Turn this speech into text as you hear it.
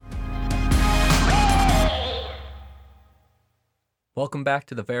Welcome back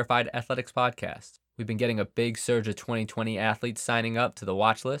to the Verified Athletics Podcast. We've been getting a big surge of 2020 athletes signing up to the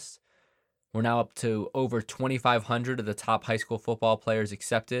watch list. We're now up to over 2,500 of the top high school football players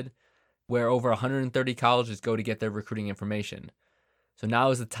accepted, where over 130 colleges go to get their recruiting information. So now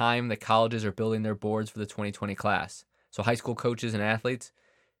is the time that colleges are building their boards for the 2020 class. So high school coaches and athletes,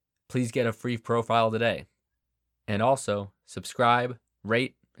 please get a free profile today. And also, subscribe,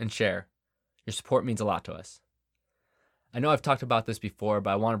 rate, and share. Your support means a lot to us. I know I've talked about this before,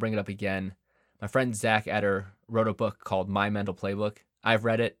 but I want to bring it up again. My friend Zach Etter wrote a book called My Mental Playbook. I've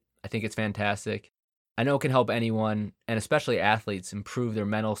read it. I think it's fantastic. I know it can help anyone, and especially athletes, improve their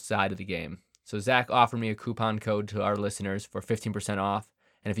mental side of the game. So Zach offered me a coupon code to our listeners for 15% off.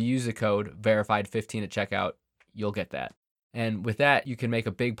 And if you use the code VERIFIED15 at checkout, you'll get that. And with that, you can make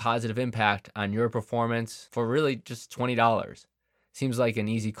a big positive impact on your performance for really just $20. Seems like an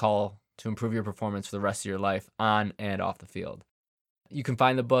easy call to improve your performance for the rest of your life on and off the field. You can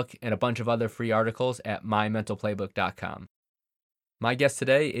find the book and a bunch of other free articles at mymentalplaybook.com. My guest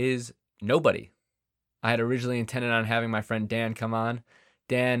today is nobody. I had originally intended on having my friend Dan come on.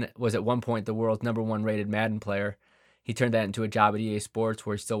 Dan was at one point the world's #1 rated Madden player. He turned that into a job at EA Sports,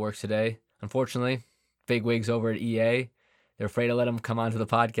 where he still works today. Unfortunately, big wigs over at EA, they're afraid to let him come onto the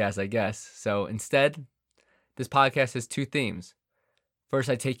podcast, I guess. So instead, this podcast has two themes. First,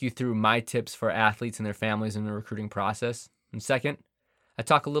 I take you through my tips for athletes and their families in the recruiting process. And second, I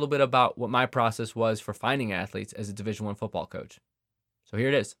talk a little bit about what my process was for finding athletes as a Division I football coach. So here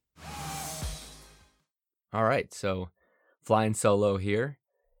it is. All right, so flying solo here.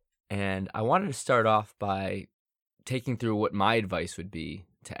 And I wanted to start off by taking through what my advice would be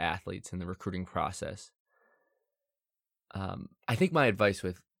to athletes in the recruiting process. I think my advice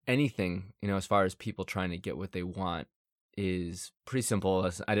with anything, as far as people trying to get what they want, is pretty simple.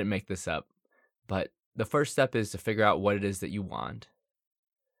 I didn't make this up, but the first step is to figure out what it is that you want.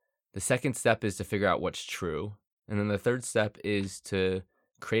 The second step is to figure out what's true. And then the third step is to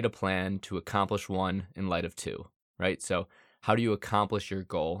create a plan to accomplish one in light of two, right? So how do you accomplish your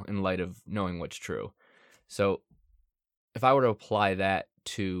goal in light of knowing what's true? So if I were to apply that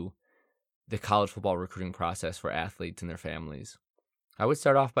to the college football recruiting process for athletes and their families, I would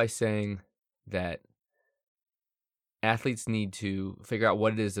start off by saying that athletes need to figure out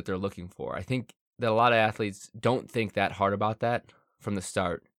what it is that they're looking for. I think that a lot of athletes don't think that hard about that from the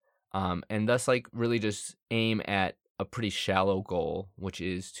start, and thus really just aim at a pretty shallow goal, which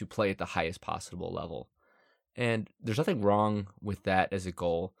is to play at the highest possible level. And there's nothing wrong with that as a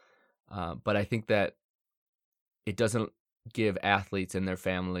goal, but I think that it doesn't give athletes and their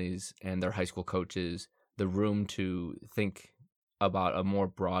families and their high school coaches the room to think about a more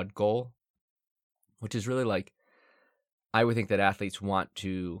broad goal, which is really I would think that athletes want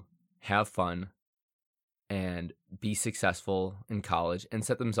to have fun and be successful in college and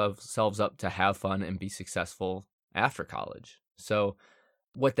set themselves up to have fun and be successful after college. So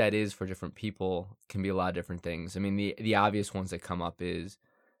what that is for different people can be a lot of different things. I mean, the obvious ones that come up is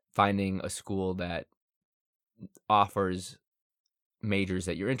finding a school that offers majors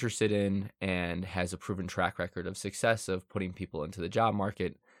that you're interested in and has a proven track record of success of putting people into the job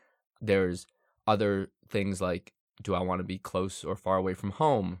market. There's other things like, do I want to be close or far away from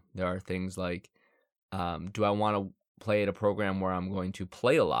home? There are things like, do I want to play at a program where I'm going to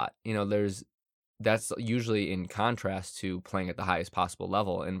play a lot? That's usually in contrast to playing at the highest possible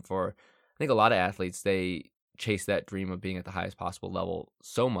level. And for, I think, a lot of athletes, they chase that dream of being at the highest possible level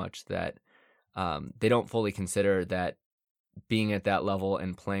so much that they don't fully consider that being at that level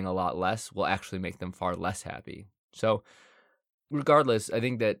and playing a lot less will actually make them far less happy. So regardless, I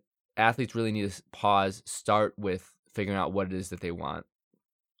think that athletes really need to pause, start with figuring out what it is that they want.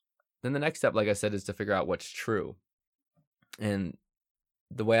 Then the next step, like I said, is to figure out what's true. And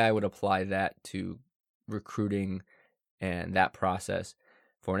the way I would apply that to recruiting and that process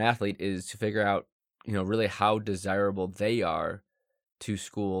for an athlete is to figure out, really how desirable they are to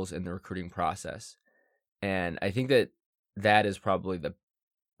schools in the recruiting process. And I think that is probably the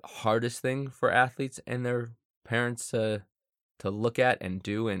hardest thing for athletes and their parents to look at and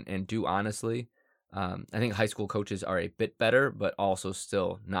do honestly. I think high school coaches are a bit better, but also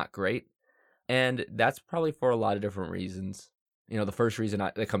still not great. And that's probably for a lot of different reasons. The first reason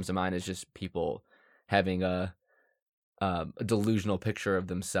that comes to mind is just people having a delusional picture of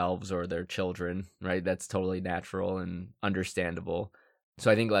themselves or their children, right? That's totally natural and understandable. So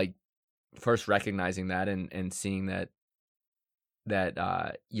I think first recognizing that and seeing that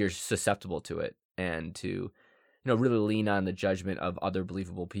you're susceptible to it, and to really lean on the judgment of other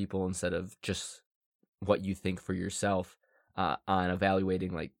believable people instead of just what you think for yourself, on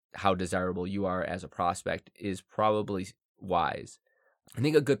evaluating how desirable you are as a prospect is probably wise. I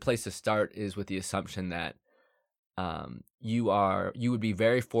think a good place to start is with the assumption that you would be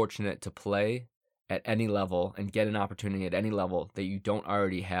very fortunate to play at any level and get an opportunity at any level that you don't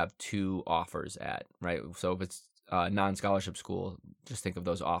already have 2 offers at, right? So if it's a non-scholarship school, just think of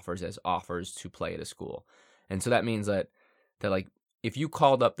those offers as offers to play at a school. And so that means that like if you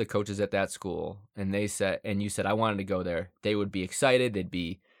called up the coaches at that school and you said I wanted to go there, they would be excited. They'd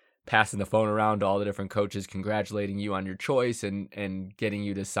be passing the phone around to all the different coaches, congratulating you on your choice and getting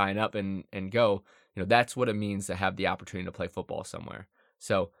you to sign up and go. That's what it means to have the opportunity to play football somewhere.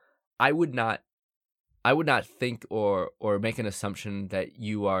 So I would not think or make an assumption that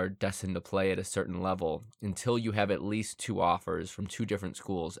you are destined to play at a certain level until you have at least 2 offers from 2 different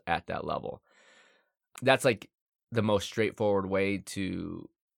schools at that level. That's like the most straightforward way to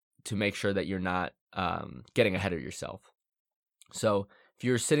make sure that you're not getting ahead of yourself. So if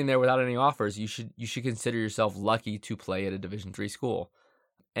you're sitting there without any offers, you should consider yourself lucky to play at a Division III school.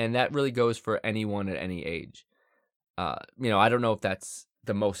 And that really goes for anyone at any age. I don't know if that's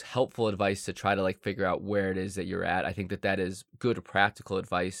the most helpful advice to try to like figure out where it is that you're at. I think that is good practical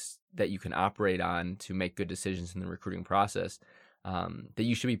advice that you can operate on to make good decisions in the recruiting process. That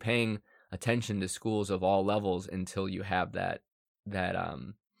you should be paying attention to schools of all levels until you have the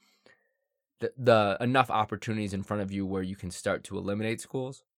enough opportunities in front of you where you can start to eliminate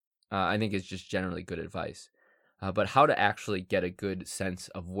schools. I think is just generally good advice. But how to actually get a good sense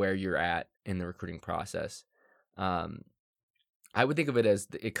of where you're at in the recruiting process. I would think of it as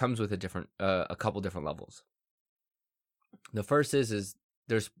it comes with a couple different levels. The first is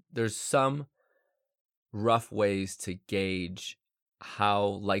there's some rough ways to gauge how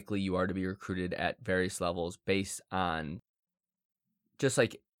likely you are to be recruited at various levels based on just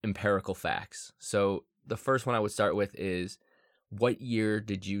like empirical facts. So the first one I would start with is, what year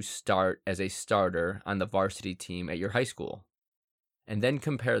did you start as a starter on the varsity team at your high school? And then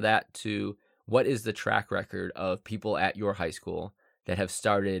compare that to what is the track record of people at your high school that have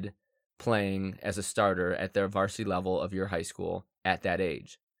started playing as a starter at their varsity level of your high school at that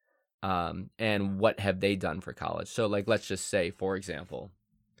age. And what have they done for college? So like, let's just say, for example,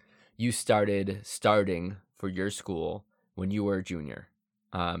 you started starting for your school when you were a junior.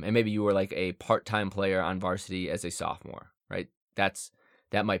 And maybe you were like a part-time player on varsity as a sophomore, right?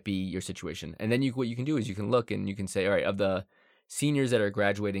 That might be your situation. And then what you can do is you can look and you can say, all right, of the seniors that are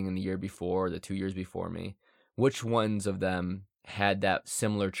graduating in the year before, the 2 years before me, which ones of them had that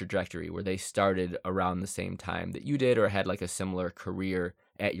similar trajectory where they started around the same time that you did or had like a similar career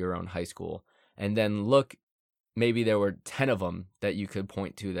at your own high school? And then look, maybe there were 10 of them that you could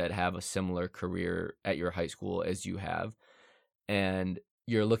point to that have a similar career at your high school as you have. And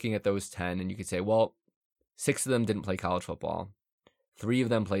you're looking at those 10 and you could say, well, 6 of them didn't play college football. 3 of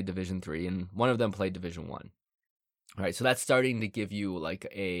them played Division III and 1 of them played Division I. All right, so that's starting to give you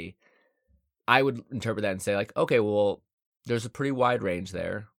like I would interpret that and say like, okay, well, there's a pretty wide range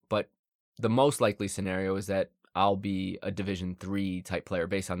there, but the most likely scenario is that I'll be a Division III type player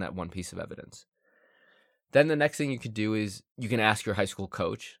based on that one piece of evidence. Then the next thing you could do is you can ask your high school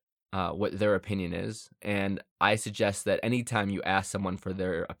coach what their opinion is. And I suggest that anytime you ask someone for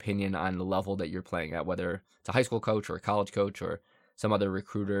their opinion on the level that you're playing at, whether it's a high school coach or a college coach or some other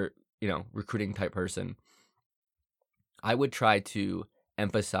recruiting type person, I would try to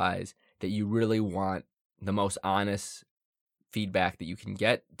emphasize that you really want the most honest feedback that you can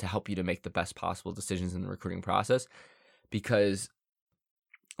get to help you to make the best possible decisions in the recruiting process, because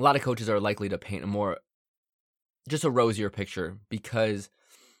a lot of coaches are likely to paint just a rosier picture because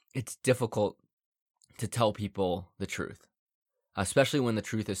it's difficult to tell people the truth, especially when the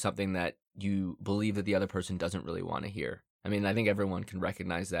truth is something that you believe that the other person doesn't really want to hear. I mean, I think everyone can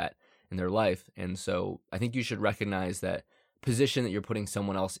recognize that in their life. And so I think you should recognize that position that you're putting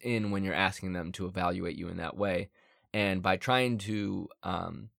someone else in when you're asking them to evaluate you in that way. And by trying to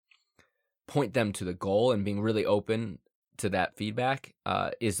point them to the goal and being really open to that feedback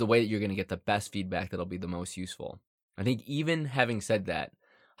is the way that you're going to get the best feedback that'll be the most useful. I think even having said that,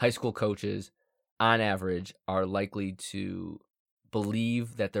 high school coaches, on average, are likely to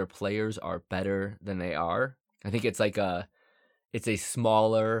believe that their players are better than they are. I think it's like it's a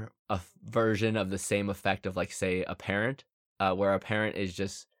smaller version of the same effect of like, say, a parent, where a parent is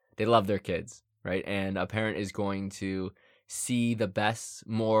just, they love their kids, right? And a parent is going to see the best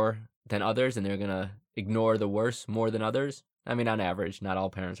more than others, and they're going to ignore the worst more than others. I mean, on average, not all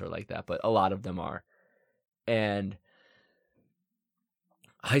parents are like that, but a lot of them are. And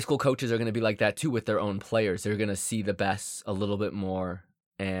high school coaches are going to be like that too with their own players. They're going to see the best a little bit more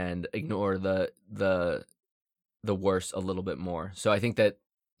and ignore the worst a little bit more. So I think that,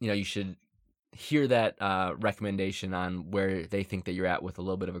 you should hear that recommendation on where they think that you're at with a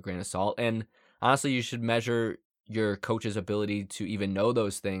little bit of a grain of salt. And honestly, you should measure your coach's ability to even know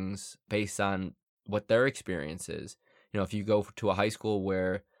those things based on what their experience is. If you go to a high school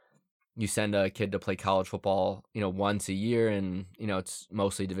where you send a kid to play college football, once a year, and it's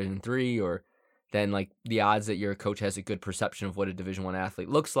mostly Division III, or then like the odds that your coach has a good perception of what a Division I athlete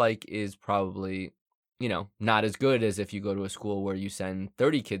looks like is probably not as good as if you go to a school where you send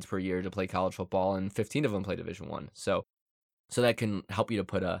 30 kids per year to play college football and 15 of them play Division I. So that can help you to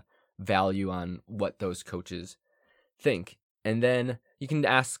put a value on what those coaches think. And then you can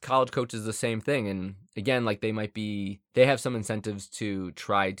ask college coaches the same thing. And again, like they have some incentives to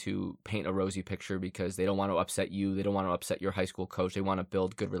try to paint a rosy picture because they don't want to upset you. They don't want to upset your high school coach. They want to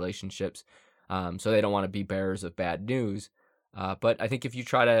build good relationships. So they don't want to be bearers of bad news. But I think if you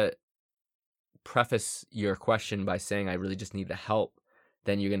try to preface your question by saying, I really just need the help,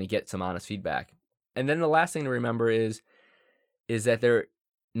 then you're going to get some honest feedback. And then the last thing to remember is that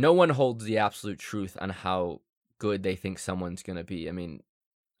no one holds the absolute truth on how good they think someone's going to be. I mean,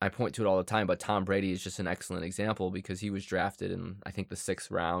 I point to it all the time, but Tom Brady is just an excellent example because he was drafted in, I think, the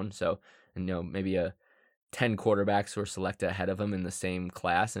 6th round. So, maybe 10 quarterbacks were selected ahead of him in the same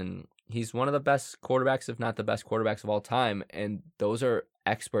class. And he's one of the best quarterbacks, if not the best quarterbacks of all time. And those are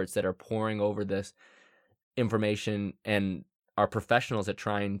experts that are poring over this information and are professionals at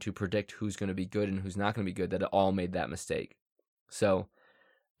trying to predict who's going to be good and who's not going to be good, that all made that mistake. So,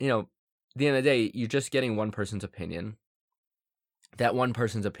 at the end of the day, you're just getting one person's opinion. That one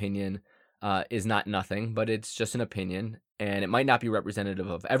person's opinion is not nothing, but it's just an opinion, and it might not be representative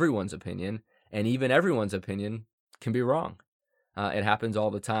of everyone's opinion, and even everyone's opinion can be wrong. It happens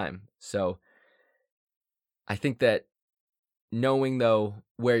all the time. So I think that knowing, though,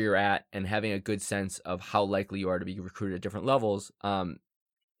 where you're at and having a good sense of how likely you are to be recruited at different levels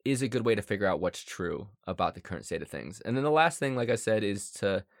is a good way to figure out what's true about the current state of things. And then the last thing, like I said, is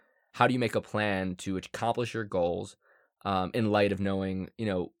how do you make a plan to accomplish your goals in light of knowing,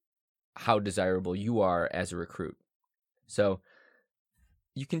 how desirable you are as a recruit. So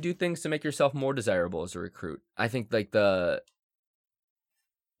you can do things to make yourself more desirable as a recruit. I think like the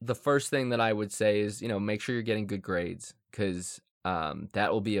first thing that I would say is, make sure you're getting good grades, because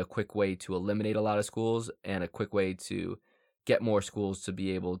that will be a quick way to eliminate a lot of schools and a quick way to get more schools to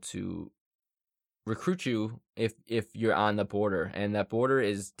be able to recruit you if you're on the border. And that border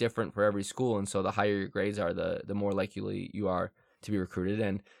is different for every school, and so the higher your grades are, the more likely you are to be recruited.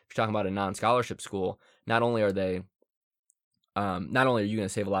 And if you're talking about a non-scholarship school, not only are you going to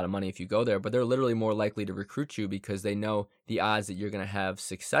save a lot of money if you go there, but they're literally more likely to recruit you because they know the odds that you're going to have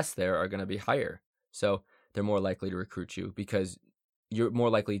success there are going to be higher. So they're more likely to recruit you because you're more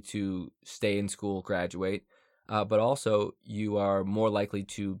likely to stay in school, graduate, but also you are more likely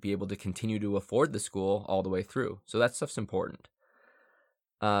to be able to continue to afford the school all the way through. So that stuff's important.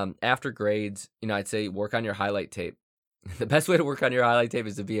 After grades, I'd say work on your highlight tape. The best way to work on your highlight tape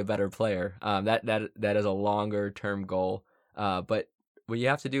is to be a better player. That is a longer term goal. But what you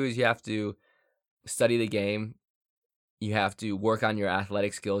have to do is you have to study the game. You have to work on your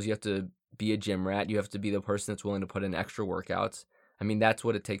athletic skills. You have to be a gym rat. You have to be the person that's willing to put in extra workouts. I mean, that's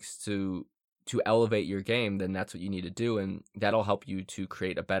what it takes to elevate your game. Then that's what you need to do. And that'll help you to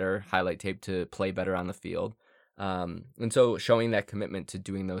create a better highlight tape to play better on the field. And so showing that commitment to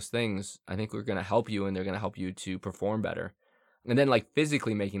doing those things, I think we're going to help you, and they're going to help you to perform better. And then like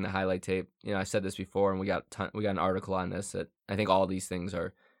physically making the highlight tape, I said this before, and we got an article on this, that I think all these things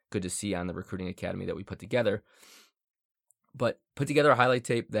are good to see on the Recruiting Academy that we put together. But put together a highlight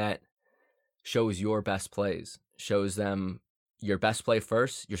tape that shows your best plays, shows them your best play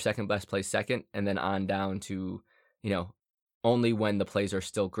first, your second best play second, and then on down to, only when the plays are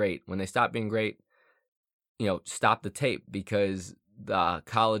still great. When they stop being great, stop the tape, because the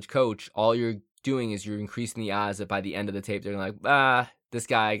college coach, all you're doing is you're increasing the odds that by the end of the tape, they're like, this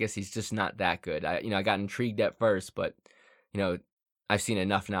guy, I guess he's just not that good. I got intrigued at first, but, I've seen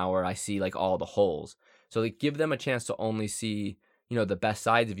enough now where I see like all the holes. So like give them a chance to only see, the best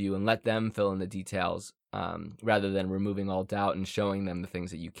sides of you and let them fill in the details, rather than removing all doubt and showing them the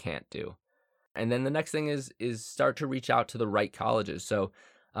things that you can't do. And then the next thing is start to reach out to the right colleges. So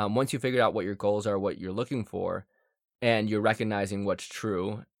once you figured out what your goals are, what you're looking for, and you're recognizing what's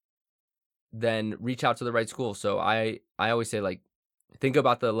true, then reach out to the right school. So I always say, like, think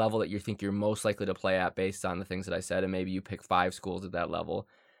about the level that you think you're most likely to play at based on the things that I said, and maybe you pick 5 schools at that level,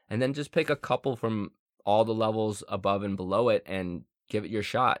 and then just pick a couple from all the levels above and below it and give it your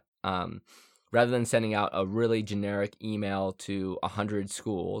shot. Rather than sending out a really generic email to 100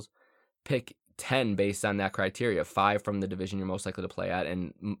 schools, pick 10 based on that criteria, 5 from the division you're most likely to play at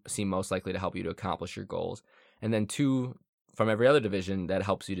and seem most likely to help you to accomplish your goals, and then 2 from every other division that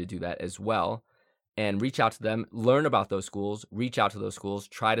helps you to do that as well. And reach out to them, learn about those schools, reach out to those schools,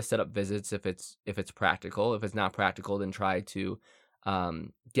 try to set up visits if it's practical. If it's not practical, then try to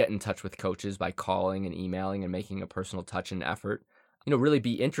get in touch with coaches by calling and emailing and making a personal touch and effort. Really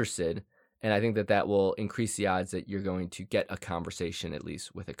be interested. And I think that will increase the odds that you're going to get a conversation at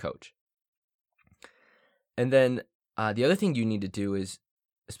least with a coach. And then the other thing you need to do is,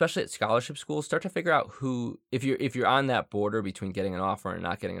 especially at scholarship schools, start to figure out who, if you're on that border between getting an offer and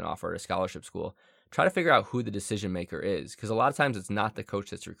not getting an offer at a scholarship school, try to figure out who the decision maker is, because a lot of times it's not the coach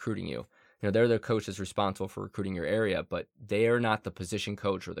that's recruiting you. They're the coach that's responsible for recruiting your area, but they are not the position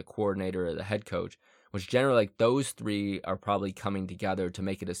coach or the coordinator or the head coach, which generally, like, those 3 are probably coming together to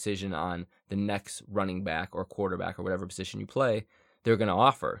make a decision on the next running back or quarterback or whatever position you play they're going to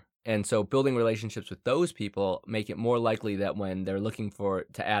offer. And so building relationships with those people make it more likely that when they're looking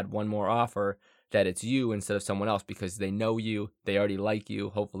to add one more offer, that it's you instead of someone else, because they know you, they already like you,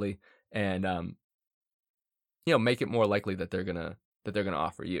 hopefully, and make it more likely that they're gonna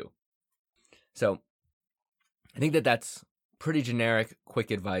offer you. So I think that's pretty generic,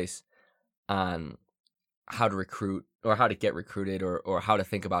 quick advice on how to recruit or how to get recruited or how to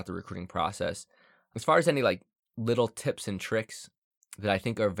think about the recruiting process. As far as any like little tips and tricks that I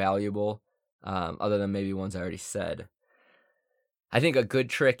think are valuable, other than maybe ones I already said, I think a good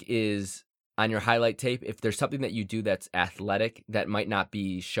trick is on your highlight tape, if there's something that you do that's athletic that might not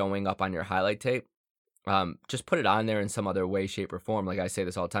be showing up on your highlight tape, just put it on there in some other way, shape, or form. Like I say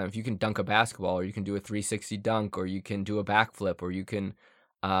this all the time, if you can dunk a basketball, or you can do a 360 dunk, or you can do a backflip, or you can,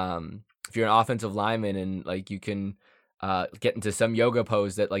 if you're an offensive lineman and like you can get into some yoga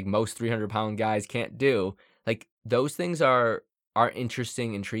pose that like most 300-pound guys can't do, like those things are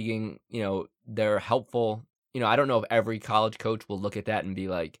interesting, intriguing. They're helpful. I don't know if every college coach will look at that and be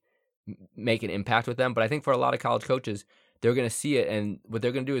like, make an impact with them, but I think for a lot of college coaches, they're going to see it, and what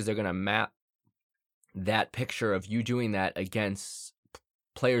they're going to do is they're going to map that picture of you doing that against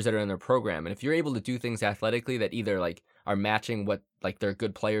players that are in their program. And if you're able to do things athletically that either like are matching what like their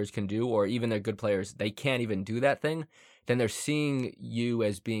good players can do, or even their good players, they can't even do that thing, then they're seeing you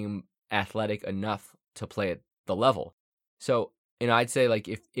as being athletic enough to play at the level. So, I'd say like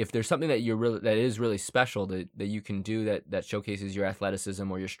if there's something that that is really special that you can do that showcases your athleticism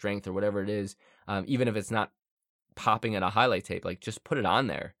or your strength or whatever it is, even if it's not popping at a highlight tape, like just put it on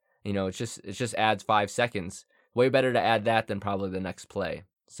there. It just adds 5 seconds. Way better to add that than probably the next play.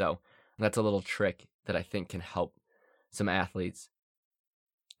 So that's a little trick that I think can help some athletes.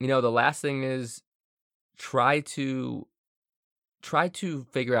 The last thing is try to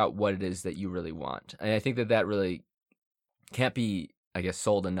figure out what it is that you really want. And I think that really can't be, I guess,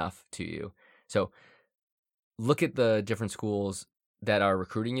 sold enough to you. So look at the different schools that are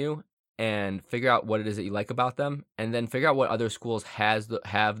recruiting you and figure out what it is that you like about them, and then figure out what other schools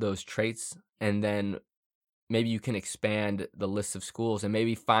have those traits, and then maybe you can expand the list of schools and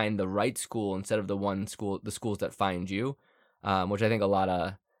maybe find the right school instead of the schools that find you, which I think a lot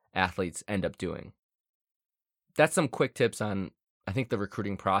of athletes end up doing. That's some quick tips on, I think, the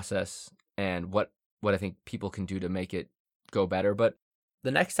recruiting process and what I think people can do to make it go better. But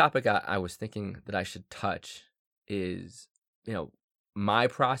the next topic I was thinking that I should touch is, my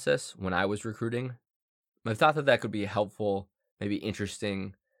process when I was recruiting. I thought that could be helpful, maybe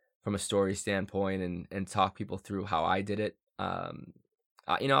interesting from a story standpoint, and talk people through how I did it.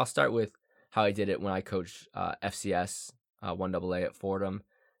 I'll start with how I did it when I coached FCS 1AA at Fordham.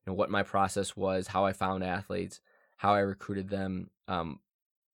 What my process was, how I found athletes, how I recruited them,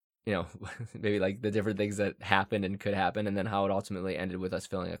 maybe like the different things that happened and could happen, and then how it ultimately ended with us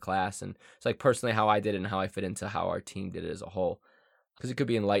filling a class. And it's like personally how I did it and how I fit into how our team did it as a whole, because it could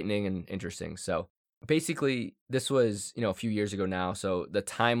be enlightening and interesting. So basically this was, a few years ago now. So the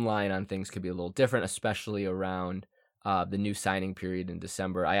timeline on things could be a little different, especially around the new signing period in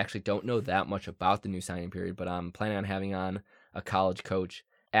December. I actually don't know that much about the new signing period, but I'm planning on having on a college coach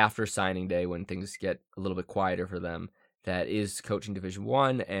after signing day when things get a little bit quieter for them, that is coaching Division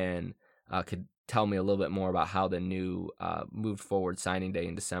I and could tell me a little bit more about how the new moved forward signing day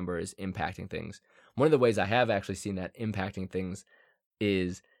in December is impacting things. One of the ways I have actually seen that impacting things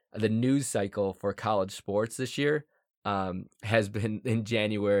is the news cycle for college sports this year has been in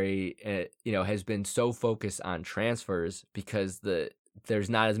January, has been so focused on transfers because there's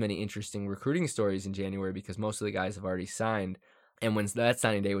not as many interesting recruiting stories in January because most of the guys have already signed. And when that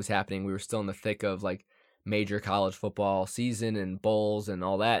signing day was happening, we were still in the thick of like major college football season and bowls and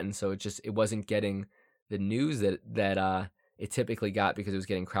all that. And so it wasn't getting the news that it typically got because it was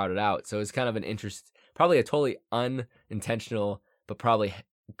getting crowded out. So it's kind of probably a totally unintentional, but probably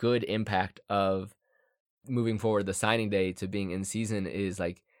good impact of moving forward the signing day to being in season is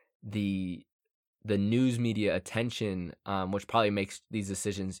like the news media attention, which probably makes these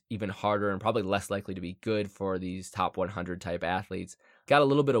decisions even harder and probably less likely to be good for these top 100 type athletes, got a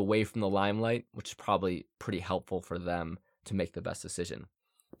little bit away from the limelight, which is probably pretty helpful for them to make the best decision.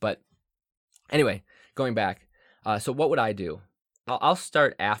 But anyway, going back, so what would I do? I'll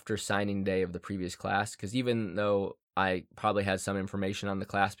start after signing day of the previous class, because even though I probably had some information on the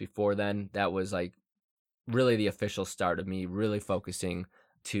class before then, that was like really the official start of me really focusing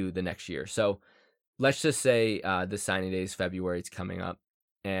to the next year. So let's just say the signing day is February, it's coming up,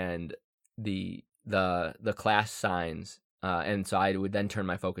 and the class signs, and so I would then turn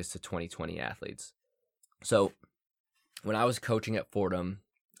my focus to 2020 athletes. So when I was coaching at Fordham,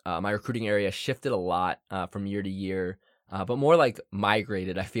 my recruiting area shifted a lot from year to year, but more like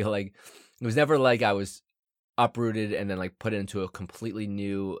migrated. I feel like it was never like I was uprooted and then like put into a completely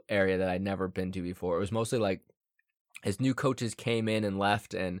new area that I'd never been to before. It was mostly like as new coaches came in and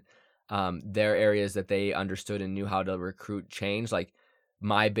left, and their areas that they understood and knew how to recruit changed, like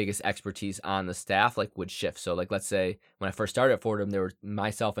my biggest expertise on the staff like would shift. So like, let's say when I first started at Fordham, there were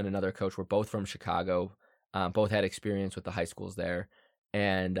myself and another coach were both from Chicago, both had experience with the high schools there.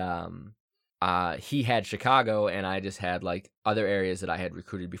 And he had Chicago, and I just had like other areas that I had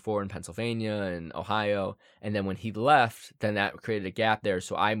recruited before in Pennsylvania and Ohio. And then when he left, then that created a gap there.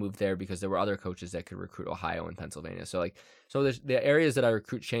 So I moved there because there were other coaches that could recruit Ohio and Pennsylvania. So there's the areas that I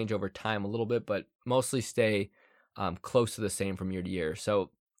recruit change over time a little bit, but mostly stay close to the same from year to year.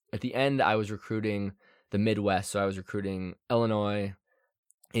 So at the end, I was recruiting the Midwest. So I was recruiting Illinois,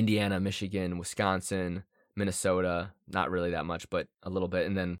 Indiana, Michigan, Wisconsin, Minnesota, not really that much, but a little bit.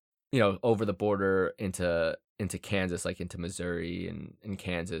 And then, over the border into Kansas, like into Missouri and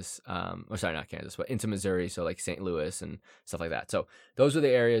Kansas, or sorry, not Kansas, but into Missouri. So like St. Louis and stuff like that. So those were the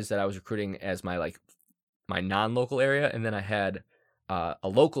areas that I was recruiting as my non-local area. And then I had a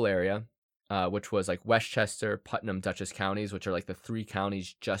local area, which was like Westchester, Putnam, Dutchess counties, which are like the 3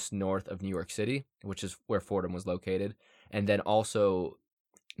 counties just north of New York City, which is where Fordham was located. And then also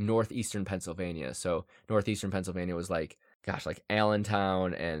northeastern Pennsylvania. So northeastern Pennsylvania was like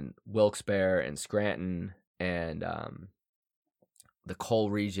Allentown and Wilkes-Barre and Scranton and the Cole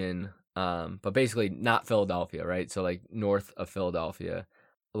region, but basically not Philadelphia, right? So like north of Philadelphia,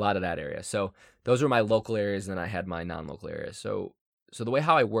 a lot of that area. So those were my local areas, and then I had my non-local areas. So the way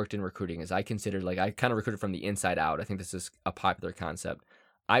how I worked in recruiting is I considered I kind of recruited from the inside out. I think this is a popular concept.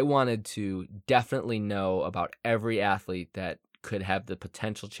 I wanted to definitely know about every athlete that could have the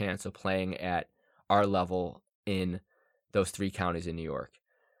potential chance of playing at our level in those 3 counties in New York,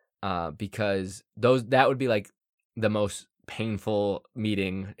 because that would be like the most painful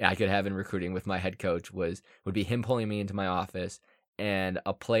meeting I could have in recruiting with my head coach would be him pulling me into my office and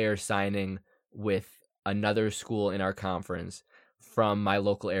a player signing with another school in our conference from my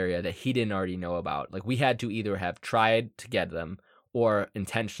local area that he didn't already know about. Like we had to either have tried to get them or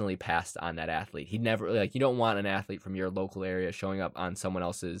intentionally passed on that athlete. He never you don't want an athlete from your local area showing up on someone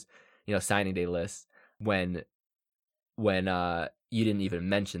else's, signing day list when you didn't even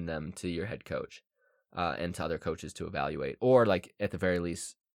mention them to your head coach and to other coaches to evaluate, or like at the very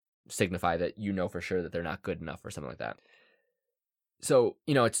least signify that for sure that they're not good enough or something like that. So,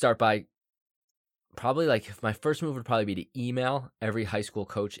 I'd start by probably my first move would probably be to email every high school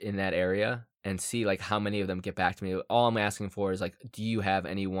coach in that area and see how many of them get back to me. All I'm asking for is do you have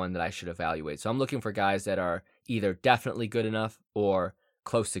anyone that I should evaluate? So I'm looking for guys that are either definitely good enough or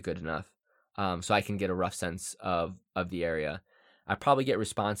close to good enough, so I can get a rough sense of the area. I probably get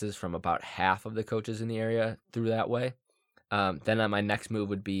responses from about half of the coaches in the area through that way. Then my next move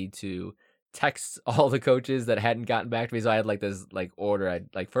would be to text all the coaches that hadn't gotten back to me. So I had this order.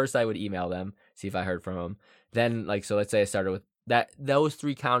 First I would email them, see if I heard from them. Then so let's say I started with those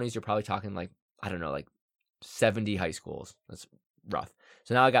 3 counties. You're probably talking 70 high schools. That's rough.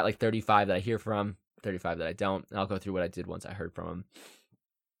 So now I got 35 that I hear from, 35 that I don't. And I'll go through what I did once I heard from them.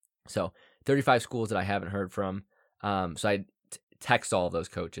 So 35 schools that I haven't heard from. So I text all of those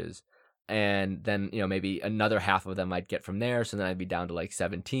coaches, and then maybe another half of them I'd get from there. So then I'd be down to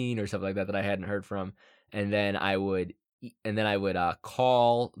 17 or something like that I hadn't heard from, and then I would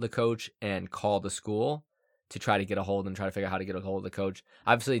call the coach and call the school to try to get a hold and try to figure out how to get a hold of the coach.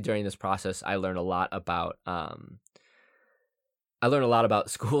 Obviously, during this process, I learned a lot about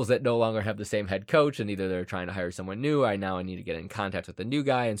schools that no longer have the same head coach, and either they're trying to hire someone new, or I need to get in contact with the new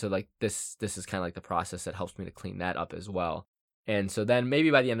guy. And so this is kind of the process that helps me to clean that up as well. And so then maybe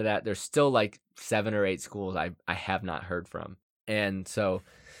by the end of that, there's still like 7 or 8 schools I have not heard from. And so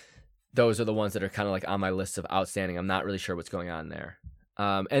those are the ones that are kind of like on my list of outstanding. I'm not really sure what's going on there.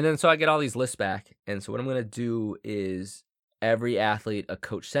 And then so I get all these lists back. And so what I'm going to do is every athlete a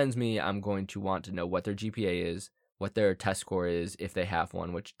coach sends me, I'm going to want to know what their GPA is, what their test score is, if they have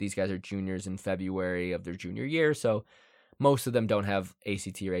one, which these guys are juniors in February of their junior year. So most of them don't have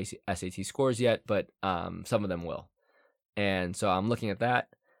ACT or SAT scores yet, but some of them will. And so I'm looking at that.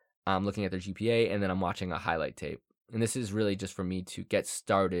 I'm looking at their GPA, and then I'm watching a highlight tape. And this is really just for me to get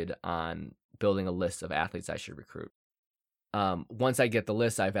started on building a list of athletes I should recruit. Once I get the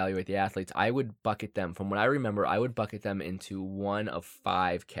list, I evaluate the athletes. I would bucket them, from what I remember, I would bucket them into one of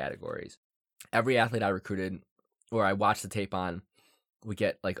 5 categories. Every athlete I recruited or I watched the tape on, we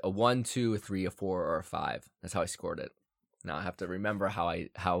get like a 1, 2, a 3, a 4, or a 5. That's how I scored it. Now I have to remember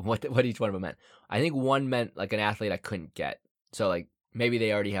what each one of them meant. I think 1 meant like an athlete I couldn't get. So like maybe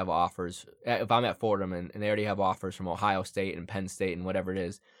they already have offers. If I'm at Fordham and they already have offers from Ohio State and Penn State and whatever it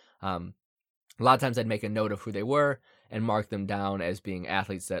is, a lot of times I'd make a note of who they were and mark them down as being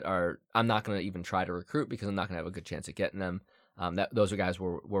athletes that I'm not going to even try to recruit because I'm not going to have a good chance at getting them. Those guys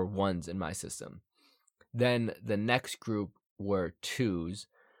were 1s in my system. Then the next group were 2s.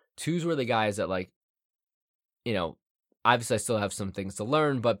 2s were the guys that, like, you know, obviously I still have some things to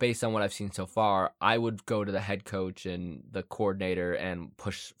learn, but based on what I've seen so far, I would go to the head coach and the coordinator and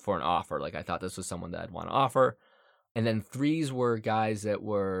push for an offer. Like, I thought this was someone that I'd want to offer. And then 3s were guys that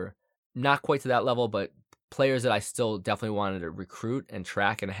were not quite to that level, but players that I still definitely wanted to recruit and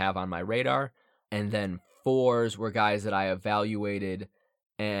track and have on my radar. And then 4s were guys that I evaluated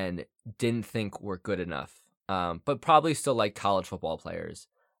and didn't think were good enough, but probably still like college football players.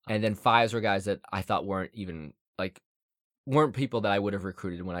 And then 5s were guys that I thought weren't people that I would have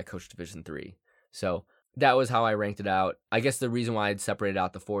recruited when I coached Division III. So that was how I ranked it out. I guess the reason why I'd separated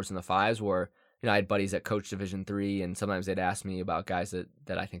out the 4s and the 5s were, I had buddies that coached Division III, and sometimes they'd ask me about guys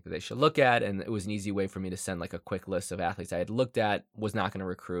that I think that they should look at, and it was an easy way for me to send like a quick list of athletes I had looked at, was not going to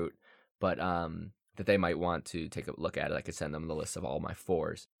recruit, but that they might want to take a look at it. I could send them the list of all my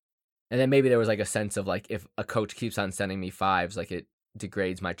 4s. And then maybe there was like a sense of like, if a coach keeps on sending me 5s, like it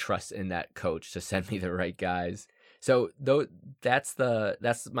degrades my trust in that coach to send me the right guys. So that's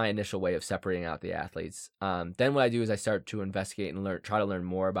my initial way of separating out the athletes. Then what I do is I start to investigate and try to learn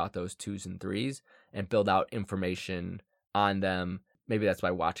more about those 2s and 3s and build out information on them. Maybe that's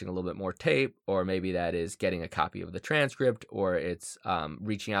by watching a little bit more tape, or maybe that is getting a copy of the transcript, or it's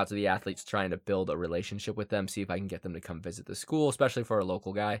reaching out to the athletes, trying to build a relationship with them, see if I can get them to come visit the school, especially for a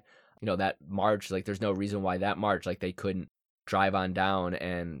local guy. That March, like there's no reason why that March, like they couldn't drive on down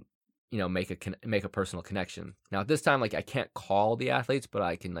and make a personal connection. Now at this time, like I can't call the athletes, but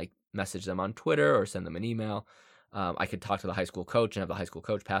I can like message them on Twitter or send them an email. I could talk to the high school coach and have the high school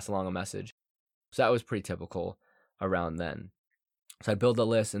coach pass along a message. So that was pretty typical around then. So I'd build a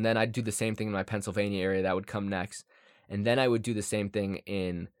list, and then I'd do the same thing in my Pennsylvania area. That would come next. And then I would do the same thing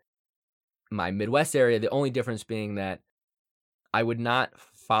in my Midwest area. The only difference being that I would not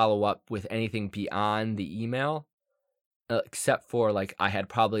follow up with anything beyond the email, except for like I had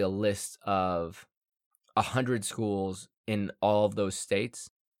probably a list of 100 schools in all of those states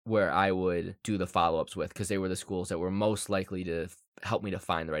where I would do the follow-ups with, because they were the schools that were most likely to help me to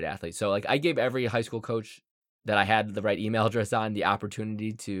find the right athlete. So like I gave every high school coach that I had the right email address on the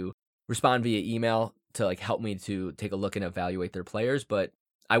opportunity to respond via email to like help me to take a look and evaluate their players, but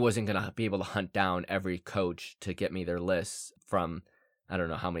I wasn't going to be able to hunt down every coach to get me their lists from, I don't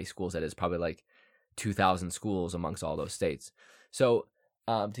know how many schools that is, probably like 2,000 schools amongst all those states. So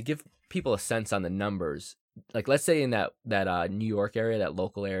to give people a sense on the numbers, like let's say in that New York area, that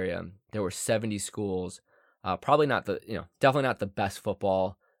local area, there were 70 schools, probably not definitely not the best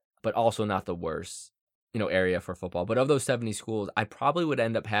football, but also not the worst, area for football. But of those 70 schools, I probably would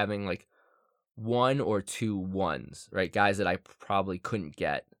end up having like 1 or 2 1s, right? Guys that I probably couldn't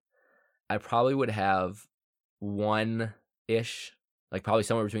get. I probably would have 1-ish, like probably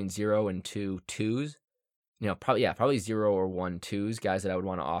somewhere between 0 and 2 2s. Probably 0 or 1 2s, guys that I would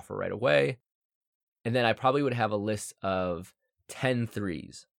want to offer right away. And then I probably would have a list of 10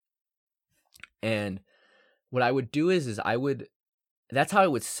 3s. And what I would do is that's how I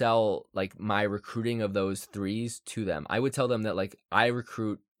would sell like my recruiting of those 3s to them. I would tell them that like I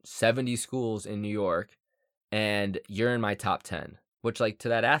recruit 70 schools in New York and you're in my top 10, which like to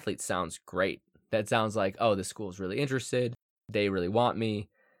that athlete sounds great. That sounds like, oh, this school's really interested. They really want me.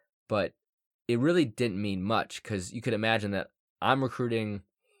 But it really didn't mean much, because you could imagine that I'm recruiting,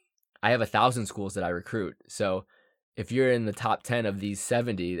 I have 1,000 schools that I recruit. So if you're in the top 10 of these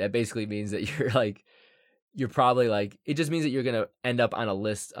 70, that basically means that you're like, you're probably like, it just means that you're going to end up on a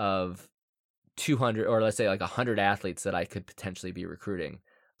list of 200, or let's say like 100 athletes that I could potentially be recruiting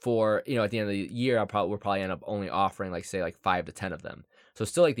for, at the end of the year. We'll probably end up only offering like, say, like 5 to 10 of them. So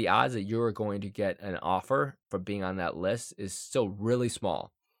still, like, the odds that you're going to get an offer for being on that list is still really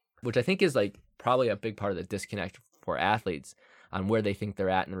small, which I think is like probably a big part of the disconnect for athletes on where they think they're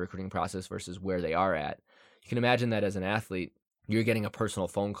at in the recruiting process versus where they are at. You can imagine that as an athlete, you're getting a personal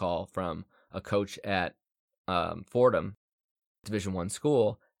phone call from a coach at Fordham, Division I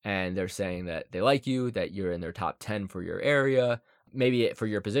school, and they're saying that they like you, that you're in their top 10 for your area, maybe for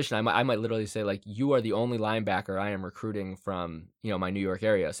your position. I might literally say, like, you are the only linebacker I am recruiting from, my New York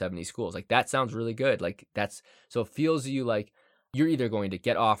area, 70 schools. Like, that sounds really good. Like, so it feels to you like you're either going to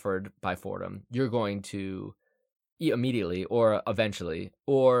get offered by Fordham, you're going to immediately or eventually,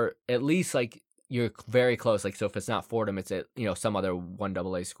 or at least like you're very close. Like, so if it's not Fordham, it's at, some other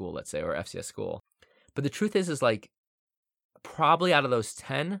 1AA school, let's say, or FCS school. But the truth is like, probably out of those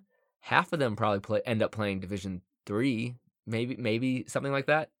 10, half of them probably end up playing Division III, maybe something like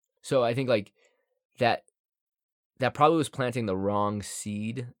that. So I think like that probably was planting the wrong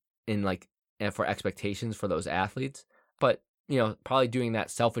seed in like, and for expectations for those athletes. But probably doing that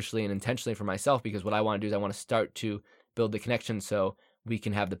selfishly and intentionally for myself, because what I want to do is I want to start to build the connection so we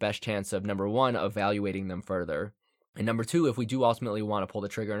can have the best chance of, number one, evaluating them further, and number two, if we do ultimately want to pull the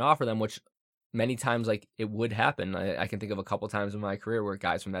trigger and offer them, which many times, like, it would happen. I can think of a couple times in my career where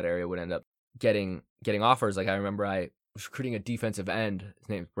guys from that area would end up getting offers. Like, I remember I was recruiting a defensive end. His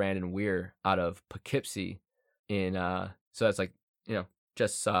name's Brandon Weir out of Poughkeepsie in so that's like,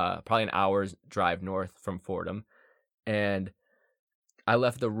 just probably an hour's drive north from Fordham. And I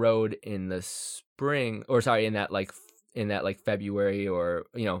left the road in the spring, or sorry, in that February, or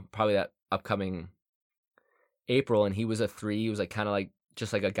probably that upcoming April, and he was a 3. He was like kind of like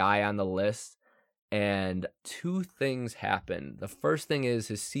just like a guy on the list. And 2 things happened. The first thing is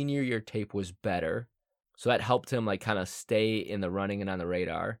his senior year tape was better, so that helped him like kind of stay in the running and on the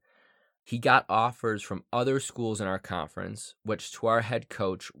radar. He got offers from other schools in our conference, which to our head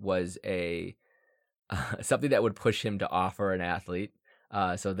coach was something that would push him to offer an athlete.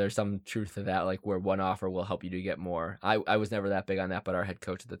 So there's some truth to that, like where one offer will help you to get more. I was never that big on that, but our head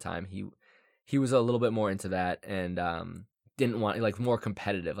coach at the time, he was a little bit more into that, and didn't want, like, more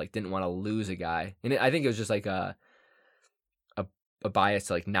competitive, like didn't want to lose a guy. And I think it was just like a bias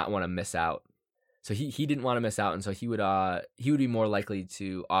to like not want to miss out. So he didn't want to miss out, and so he would be more likely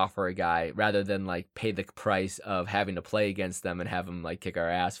to offer a guy rather than like pay the price of having to play against them and have him like kick our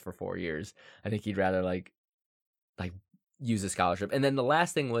ass for 4 years. I think he'd rather like use a scholarship. And then the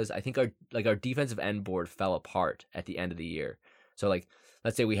last thing was, I think our defensive end board fell apart at the end of the year. So like,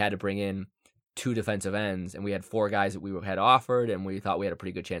 let's say we had to bring in 2 defensive ends, and we had 4 guys that we had offered and we thought we had a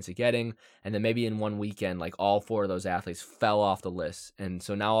pretty good chance of getting, and then maybe in one weekend like all 4 of those athletes fell off the list, and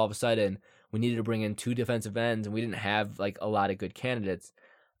so now all of a sudden we needed to bring in 2 defensive ends, and we didn't have like a lot of good candidates.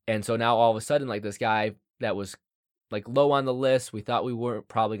 And so now all of a sudden, like, this guy that was like low on the list, we thought we weren't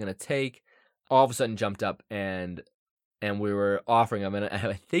probably going to take, all of a sudden jumped up, and we were offering him. And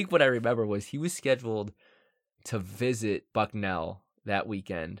I think what I remember was he was scheduled to visit Bucknell that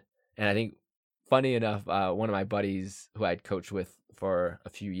weekend. And I think, funny enough, one of my buddies who I'd coached with for a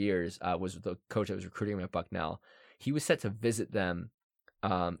few years was the coach that was recruiting him at Bucknell. He was set to visit them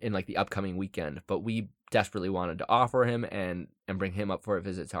in like the upcoming weekend, but we desperately wanted to offer him and bring him up for a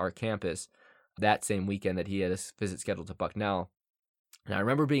visit to our campus that same weekend that he had a visit scheduled to Bucknell. And I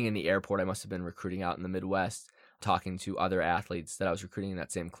remember being in the airport. I must have been recruiting out in the Midwest, talking to other athletes that I was recruiting in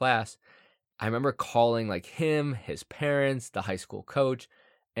that same class. I remember calling like him, his parents, the high school coach,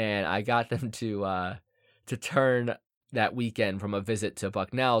 and I got them to turn that weekend from a visit to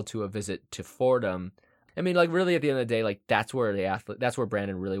Bucknell to a visit to Fordham. I mean, like, really at the end of the day, like, that's where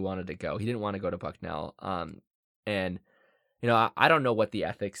Brandon really wanted to go. He didn't want to go to Bucknell. And I don't know what the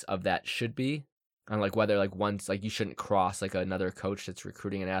ethics of that should be, and like whether like once, like, you shouldn't cross like another coach that's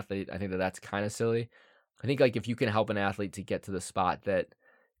recruiting an athlete. I think that's kind of silly. I think like if you can help an athlete to get to the spot that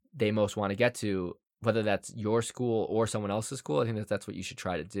they most want to get to, whether that's your school or someone else's school, I think that's what you should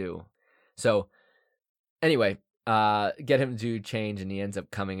try to do. So anyway, get him to change, and he ends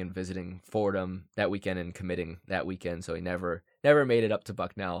up coming and visiting Fordham that weekend and committing that weekend. So he never made it up to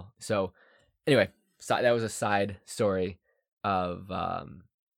Bucknell. So anyway, that was a side story of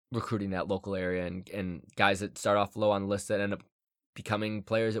recruiting that local area and guys that start off low on the list that end up becoming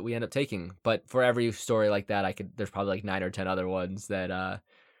players that we end up taking. But for every story like that, there's probably like 9 or 10 other ones that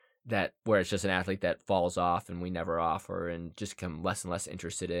where it's just an athlete that falls off and we never offer and just become less and less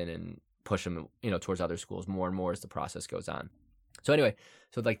interested in and push them, towards other schools more and more as the process goes on. So anyway,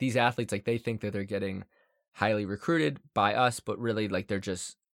 so like these athletes, like, they think that they're getting highly recruited by us, but really like they're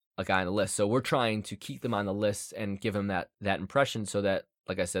just a guy on the list. So we're trying to keep them on the list and give them that impression so that,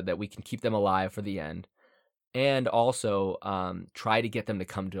 like I said, that we can keep them alive for the end. And also try to get them to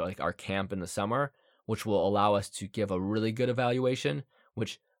come to like our camp in the summer, which will allow us to give a really good evaluation,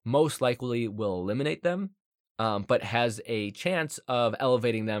 which most likely will eliminate them, but has a chance of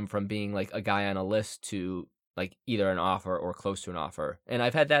elevating them from being like a guy on a list to like either an offer or close to an offer. And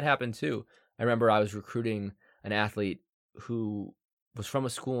I've had that happen too. I remember I was recruiting an athlete who was from a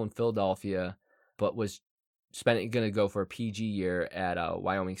school in Philadelphia, but was going to go for a PG year at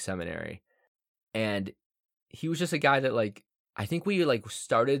Wyoming Seminary. And he was just a guy that like, I think we like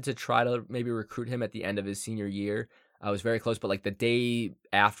started to try to maybe recruit him at the end of his senior year. I was very close, but like the day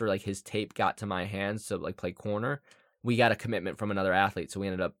after like his tape got to my hands to like play corner, we got a commitment from another athlete. So we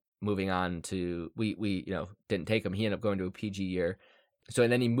ended up moving on to, we didn't take him. He ended up going to a PG year. So,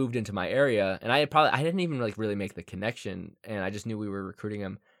 and then he moved into my area, and I didn't even like really make the connection, and I just knew we were recruiting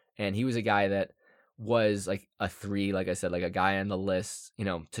him. And he was a guy that was like a 3, like I said, like a guy on the list,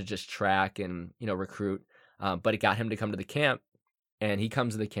 to just track and, recruit. But it got him to come to the camp, and he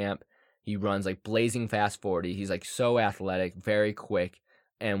comes to the camp. He runs like blazing fast 40. He's like so athletic, very quick.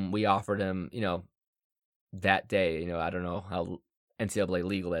 And we offered him, that day, I don't know how NCAA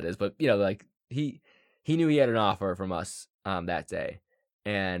legal that is, but like he knew he had an offer from us that day.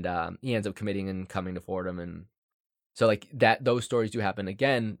 And he ends up committing and coming to Fordham. And so like that, those stories do happen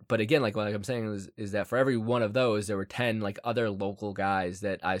again. But again, like what I'm saying is that for every one of those, there were 10 like other local guys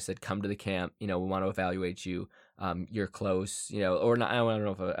that I said, come to the camp, we want to evaluate you. You're close, or not. I don't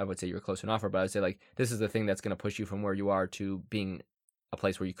know if I would say you're close to an offer, but I would say like, this is the thing that's going to push you from where you are to being a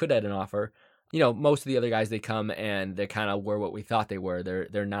place where you could add an offer. Most of the other guys, they come and they kind of were what we thought they were.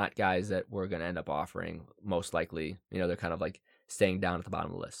 They're not guys that we're going to end up offering, most likely. They're kind of like staying down at the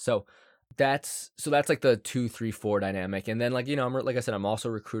bottom of the list. So that's like the 2, 3, 4 dynamic. And then like, like I said, I'm also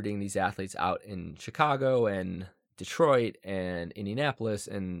recruiting these athletes out in Chicago and Detroit and Indianapolis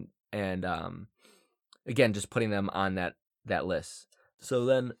and again, just putting them on that list. So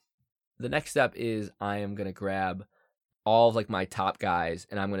then the next step is I am going to grab all of like my top guys,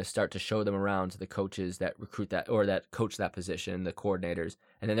 and I'm going to start to show them around to the coaches that recruit that or that coach that position, the coordinators,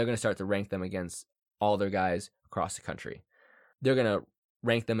 and then they're going to start to rank them against all their guys across the country. They're going to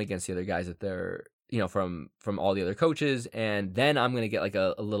rank them against the other guys that they're, from all the other coaches, and then I'm going to get like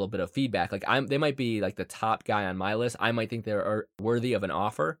a little bit of feedback. Like they might be like the top guy on my list. I might think they're worthy of an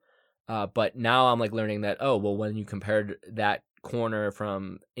offer, but now I'm like learning that, oh, well, when you compared that corner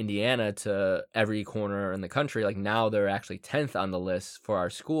from Indiana to every corner in the country, like now they're actually 10th on the list for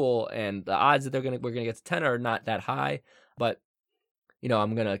our school, and the odds that we're gonna get to 10 are not that high. But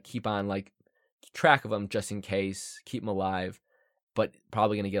I'm gonna keep on like track of them just in case, keep them alive, but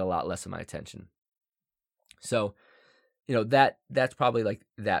probably gonna get a lot less of my attention. So that's probably like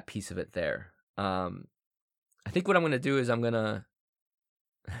that piece of it there. I think what I'm gonna do is I'm gonna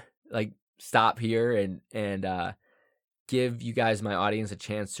like stop here and give you guys, my audience, a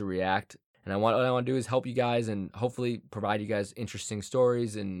chance to react. And what I want to do is help you guys and hopefully provide you guys interesting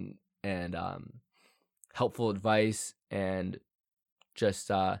stories and helpful advice, and just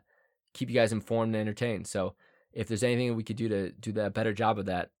keep you guys informed and entertained. So if there's anything we could do to do that better job of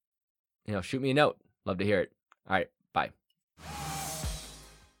that, shoot me a note. Love to hear it. All right, bye.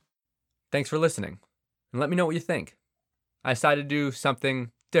 Thanks for listening, and let me know what you think. I decided to do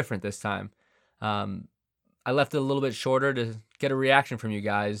something different this time. I left it a little bit shorter to get a reaction from you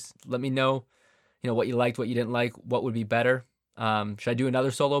guys. Let me know, what you liked, what you didn't like, what would be better. Should I do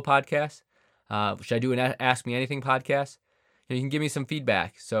another solo podcast? Should I do an Ask Me Anything podcast? You can give me some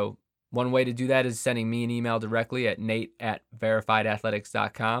feedback. So one way to do that is sending me an email directly at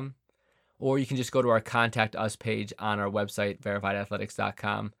nate@verifiedathletics.com. Or you can just go to our Contact Us page on our website,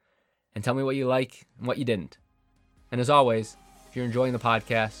 verifiedathletics.com, and tell me what you like and what you didn't. And as always, if you're enjoying the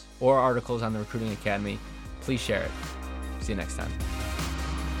podcast or articles on the Recruiting Academy, please share it. See you next time.